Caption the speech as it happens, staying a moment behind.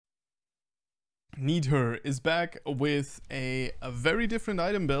Need Her is back with a very different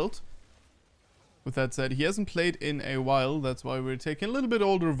item build. With that said, he hasn't played in a while. That's why we're taking a little bit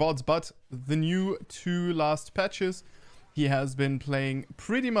older VODs. But the new 2 last patches, he has been playing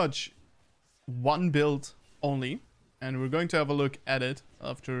pretty much one build only. And we're going to have a look at it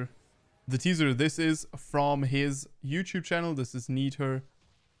after the teaser. This is from his YouTube channel. This is Need Her. You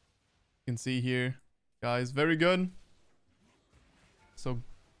can see here, guys, very good. So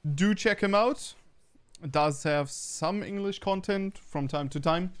do check him out. It does have some English content from time to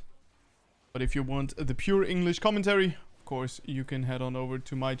time. But if you want the pure English commentary, of course, you can head on over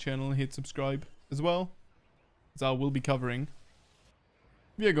to my channel, hit subscribe as well. As I will be covering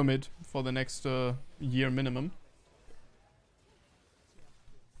VIEGO MID for the next year minimum.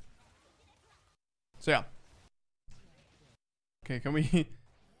 So yeah. Okay, can we...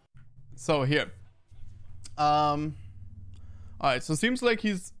 So here. Alright, so seems like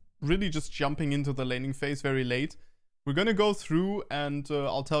he's really just jumping into the laning phase very late. We're gonna go through and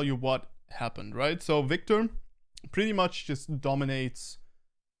I'll tell you what happened, right? So Victor pretty much just dominates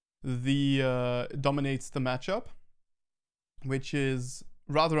the matchup, which is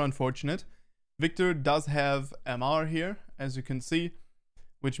rather unfortunate. Victor does have MR here, as you can see,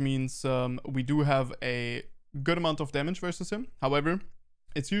 which means we do have a good amount of damage versus him. However,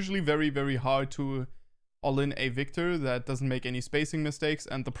 it's usually very, very hard to all-in a Victor that doesn't make any spacing mistakes.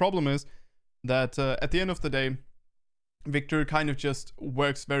 And the problem is that at the end of the day, Victor kind of just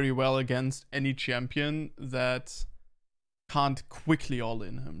works very well against any champion that can't quickly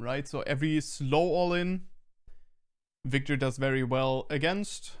all-in him, right? So every slow all-in, Victor does very well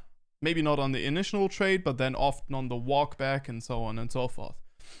against. Maybe not on the initial trade, but then often on the walk back and so on and so forth.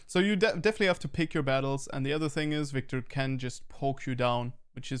 So you definitely have to pick your battles. And the other thing is Victor can just poke you down,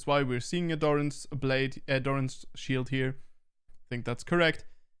 which is why we're seeing a Doran's blade, Doran's shield here. I think that's correct.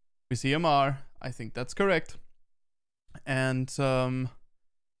 We see MR. I think that's correct. And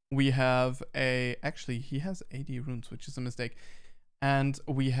we have a... Actually, he has 80 runes, which is a mistake. And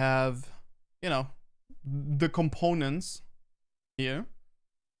we have, you know, the components here.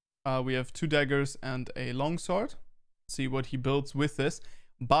 We have 2 daggers and a longsword. See what he builds with this.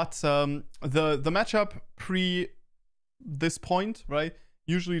 But the matchup pre this point, right,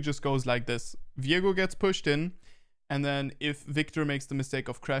 usually just goes like this. VIEGO gets pushed in. And then if Victor makes the mistake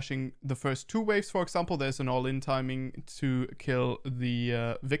of crashing the first 2 waves, for example, there's an all-in timing to kill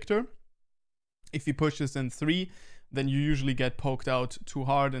the Victor. If he pushes in 3, then you usually get poked out too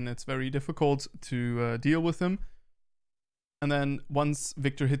hard and it's very difficult to deal with him. And then once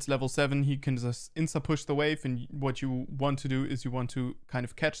Victor hits level 7, he can just insta-push the wave. And what you want to do is you want to kind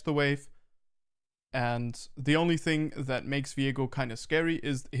of catch the wave. And the only thing that makes VIEGO kind of scary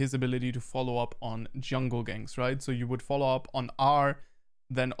is his ability to follow up on jungle ganks, right? So you would follow up on R,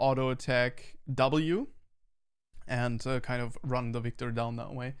 then auto attack W, and kind of run the Victor down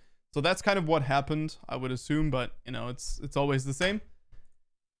that way. So that's kind of what happened, I would assume, but you know, it's always the same.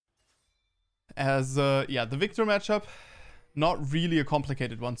 As yeah, the Victor matchup, not really a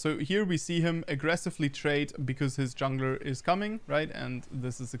complicated one. So here we see him aggressively trade because his jungler is coming, right? And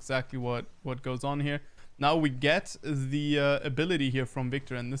this is exactly what goes on here. Now we get the ability here from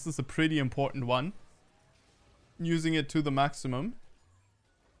Victor, and this is a pretty important one. Using it to the maximum.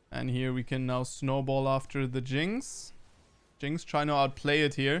 And here we can now snowball after the Jinx. Jinx trying to outplay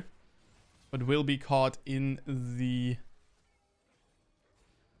it here, but will be caught in the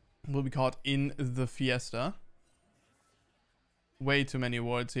Fiesta. Way too many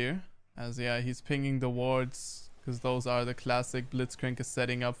wards here, as yeah, he's pinging the wards because those are the classic Blitzcrank is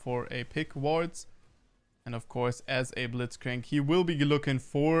setting up for a pick wards. And of course, as a Blitzcrank, he will be looking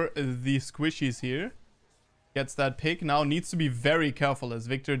for the squishies here. Gets that pick. Now needs to be very careful as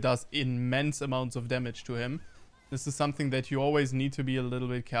Victor does immense amounts of damage to him. This is something that you always need to be a little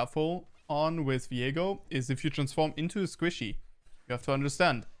bit careful on with VIEGO, is if you transform into a squishy, you have to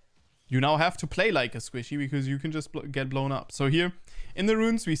understand. You now have to play like a squishy because you can just get blown up. So here in the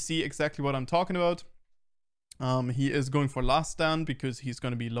runes, we see exactly what I'm talking about. He is going for last stand because he's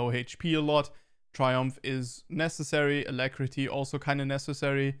going to be low HP a lot. Triumph is necessary. Alacrity also kind of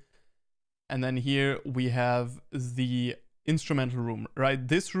necessary. And then here we have the instrumental rune, right?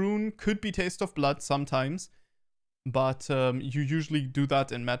 This rune could be Taste of Blood sometimes, but you usually do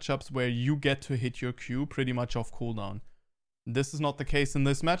that in matchups where you get to hit your Q pretty much off cooldown. This is not the case in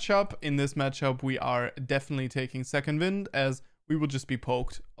this matchup. In this matchup, we are definitely taking Second Wind, as we will just be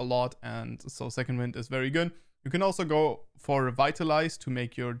poked a lot, and so Second Wind is very good. You can also go for Revitalize to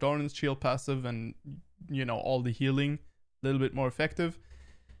make your Doran's shield passive and, you know, all the healing a little bit more effective.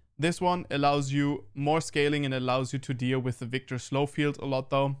 This one allows you more scaling and allows you to deal with the Victor slow field a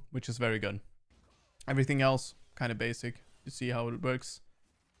lot though, which is very good. Everything else, kind of basic. You see how it works.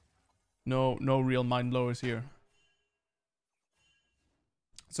 No real mind blowers here.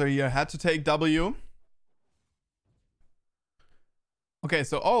 So you had to take W. Okay,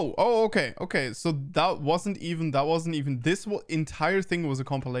 so okay. So that wasn't even this entire thing was a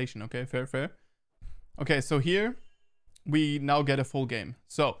compilation. Okay, fair. Okay, so here we now get a full game.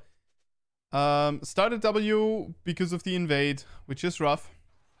 So started W because of the invade, which is rough.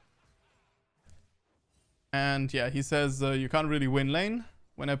 And yeah, he says you can't really win lane.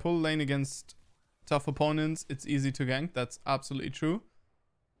 When I pull lane against tough opponents, it's easy to gank. That's absolutely true.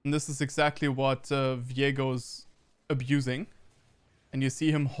 And this is exactly what Viego's abusing. And you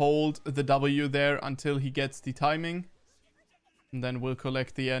see him hold the W there until he gets the timing. And then we'll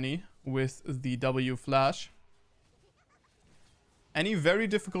collect the Annie with the W flash. Annie very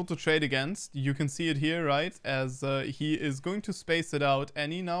difficult to trade against. You can see it here, right? As he is going to space it out.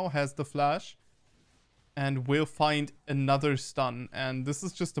 Annie now has the flash. And will find another stun. And this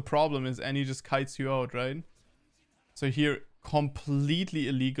is just the problem, is Annie just kites you out, right? So here, completely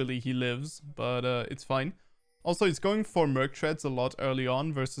illegally he lives. But it's fine. Also, he's going for Merc Treads a lot early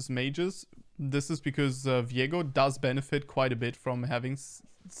on versus mages. This is because Viego does benefit quite a bit from having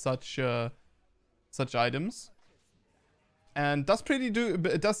such items. And does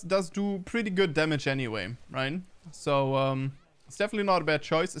do pretty good damage anyway, right? So it's definitely not a bad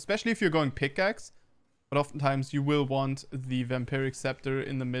choice, especially if you're going pickaxe. But oftentimes you will want the Vampiric Scepter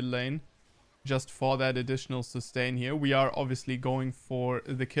in the mid lane just for that additional sustain here. We are obviously going for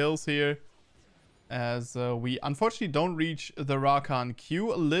the kills here, as we unfortunately don't reach the Rakan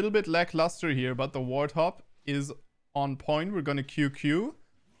Q. A little bit lackluster here, but the Ward Hop is on point. We're going to QQ,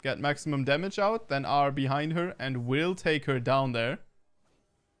 get maximum damage out, then R behind her, and will take her down there.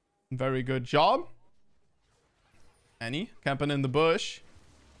 Very good job. Annie camping in the bush.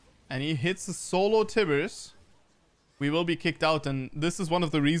 And he hits a solo Tibbers. We will be kicked out, and this is one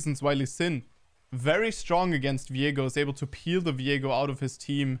of the reasons why Lee Sin, very strong against Viego, is able to peel the Viego out of his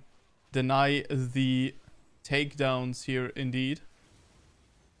team, deny the takedowns here indeed.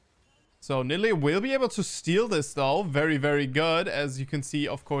 So Nidalee will be able to steal this though. Very, very good. As you can see,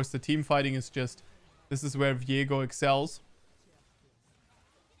 of course, the team fighting is just, this is where Viego excels.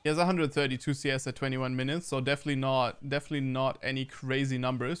 He has 132 CS at 21 minutes, so definitely not any crazy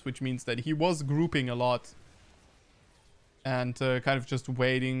numbers, which means that he was grouping a lot and kind of just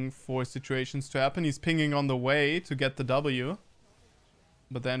waiting for situations to happen. He's pinging on the way to get the W,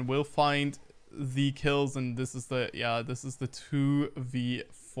 but then we'll find the kills, and this is the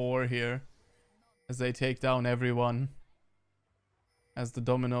 2v4 here as they take down everyone. As the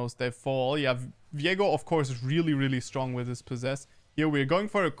dominoes, they fall. Yeah, Viego, of course, is really, really strong with his possess. Here we're going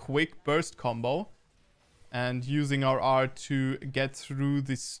for a quick burst combo and using our R to get through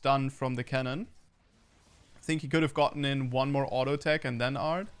the stun from the cannon. I think he could have gotten in one more auto attack and then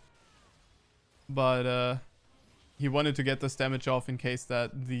R'd, but he wanted to get this damage off in case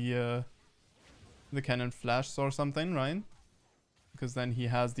that the cannon flashes or something, right? Because then he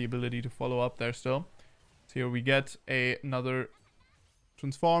has the ability to follow up there still. So here we get another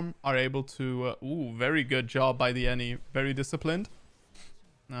transform, are able to ooh, very good job by the Annie, very disciplined.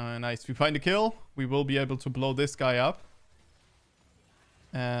 Nice, we find a kill. We will be able to blow this guy up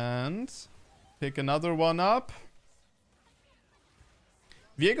and pick another one up.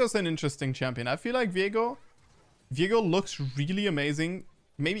 Viego's an interesting champion. I feel like Viego looks really amazing,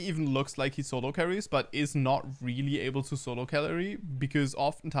 maybe even looks like he solo carries, but is not really able to solo carry, because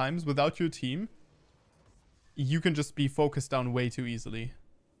oftentimes without your team you can just be focused down way too easily.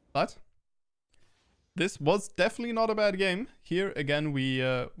 But this was definitely not a bad game. Here again we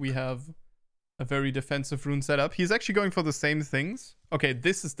have a very defensive rune setup. He's actually going for the same things. Okay,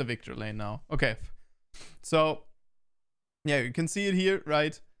 this is the Victor lane now. Okay, so yeah, you can see it here,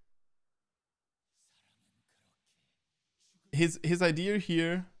 right? His idea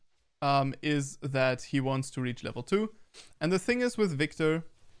here is that he wants to reach level 2, and the thing is with Victor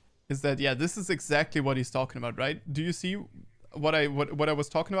is that, yeah, this is exactly what he's talking about, right? Do you see what I was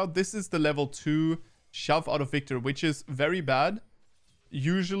talking about? This is the level 2 shove out of Victor, which is very bad.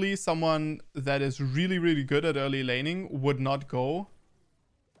 Usually someone that is really, really good at early laning would not go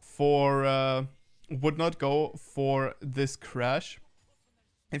for this crash,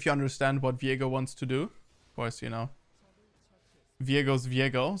 if you understand what Viego wants to do. Of course, you know, Viego's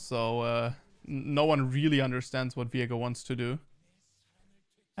Viego, so no one really understands what Viego wants to do,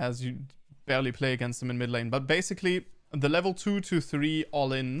 as you barely play against him in mid lane. But basically, the level 2 to 3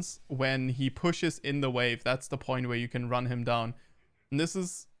 all-ins, when he pushes in the wave, that's the point where you can run him down. And this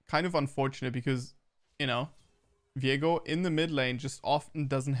is kind of unfortunate because, you know, Viego in the mid lane just often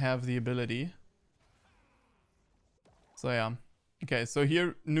doesn't have the ability So yeah. Okay, so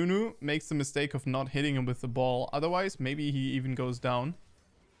here Nunu makes the mistake of not hitting him with the ball. Otherwise, maybe he even goes down.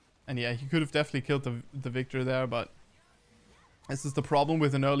 And yeah, he could have definitely killed the Victor there, but this is the problem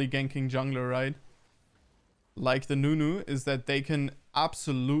with an early ganking jungler, right? Like the Nunu, is that they can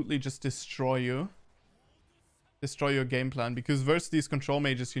absolutely just destroy you. Destroy your game plan. Because versus these control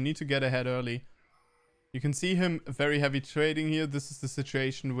mages, you need to get ahead early. You can see him very heavy trading here. This is the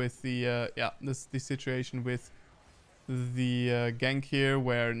situation with the, this is the situation with the gank here,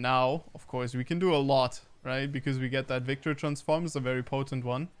 where now, of course, we can do a lot, right? Because we get that Victor transform, is a very potent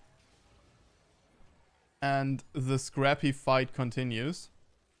one. And the scrappy fight continues.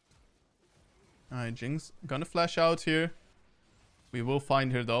 Alright, Jinx. Gonna flash out here. We will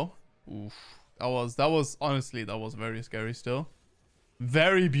find her though. Oof. That was honestly, that was very scary still.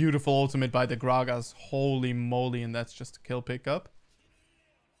 Very beautiful ultimate by the Gragas. Holy moly, and that's just a kill pickup.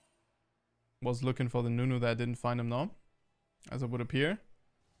 Was looking for the Nunu that didn't find him now, as it would appear.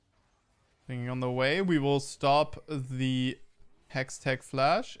 Thinking on the way, we will stop the Hex Tech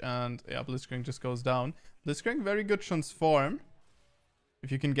Flash, and yeah, Blitzcrank just goes down. Blitzcrank, very good transform.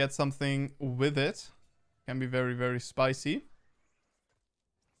 If you can get something with it, can be very, very spicy.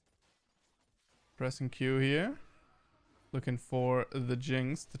 Pressing Q here. Looking for the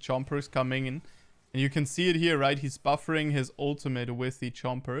Jinx. The Chompers coming in. And you can see it here, right? He's buffering his ultimate with the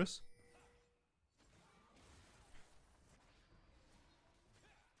Chompers.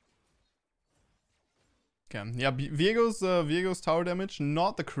 Okay, yeah, Viego's tower damage,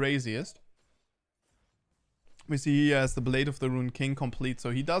 not the craziest. We see he has the Blade of the Rune King complete,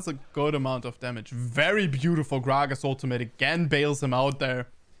 so he does a good amount of damage. Very beautiful Gragas ultimate, again bails him out there.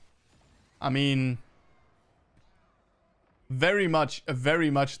 I mean, very much the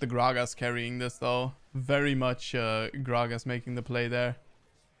Gragas carrying this though. Very much Gragas making the play there.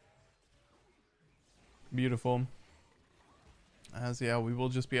 Beautiful. As yeah, we will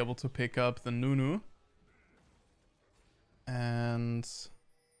just be able to pick up the Nunu. And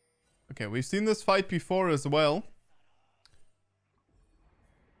okay, we've seen this fight before as well.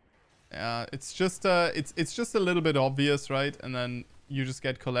 Yeah, it's just a little bit obvious, right? And then you just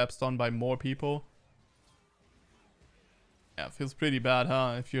get collapsed on by more people. Yeah, it feels pretty bad,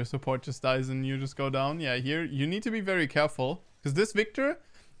 huh? If your support just dies and you just go down. Yeah, here you need to be very careful. Because this Victor,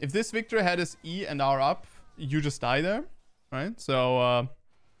 if this Victor had his E and R up, you just die there, right? So,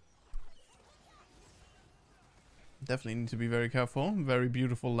 definitely need to be very careful. Very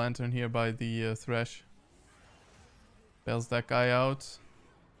beautiful lantern here by the Thresh. Bails that guy out.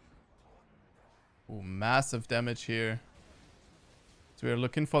 Ooh, massive damage here. So we're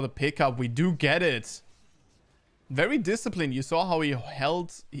looking for the pickup. We do get it. Very disciplined. You saw how he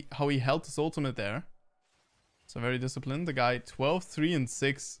held his ultimate there. So very disciplined. The guy 12, 3, and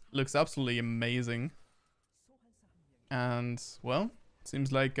 6 looks absolutely amazing. And well,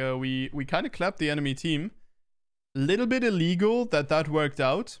 seems like we kind of clapped the enemy team. Little bit illegal that worked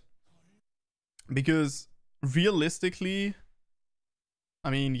out, because realistically, I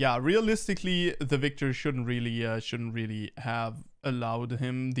mean, yeah, realistically, the Victor shouldn't really have allowed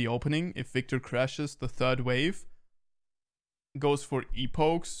him the opening. If Victor crashes the third wave, goes for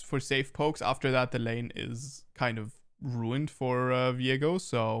E-pokes, for safe pokes, after that the lane is kind of ruined for Viego,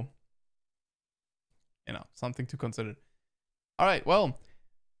 so, you know, something to consider. Alright, well,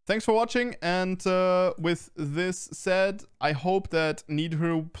 thanks for watching, and with this said, I hope that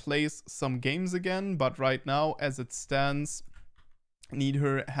Needher plays some games again, but right now, as it stands,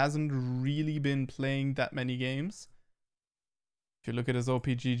 Needher hasn't really been playing that many games. If you look at his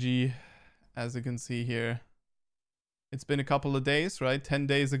OPGG, as you can see here, it's been a couple of days, right? 10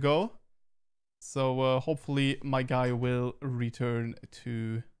 days ago. So hopefully my guy will return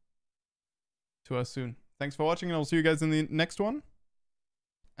to us soon. Thanks for watching, and I'll see you guys in the next one.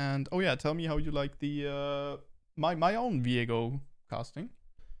 And oh yeah, tell me how you like the my own Viego casting.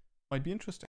 Might be interesting.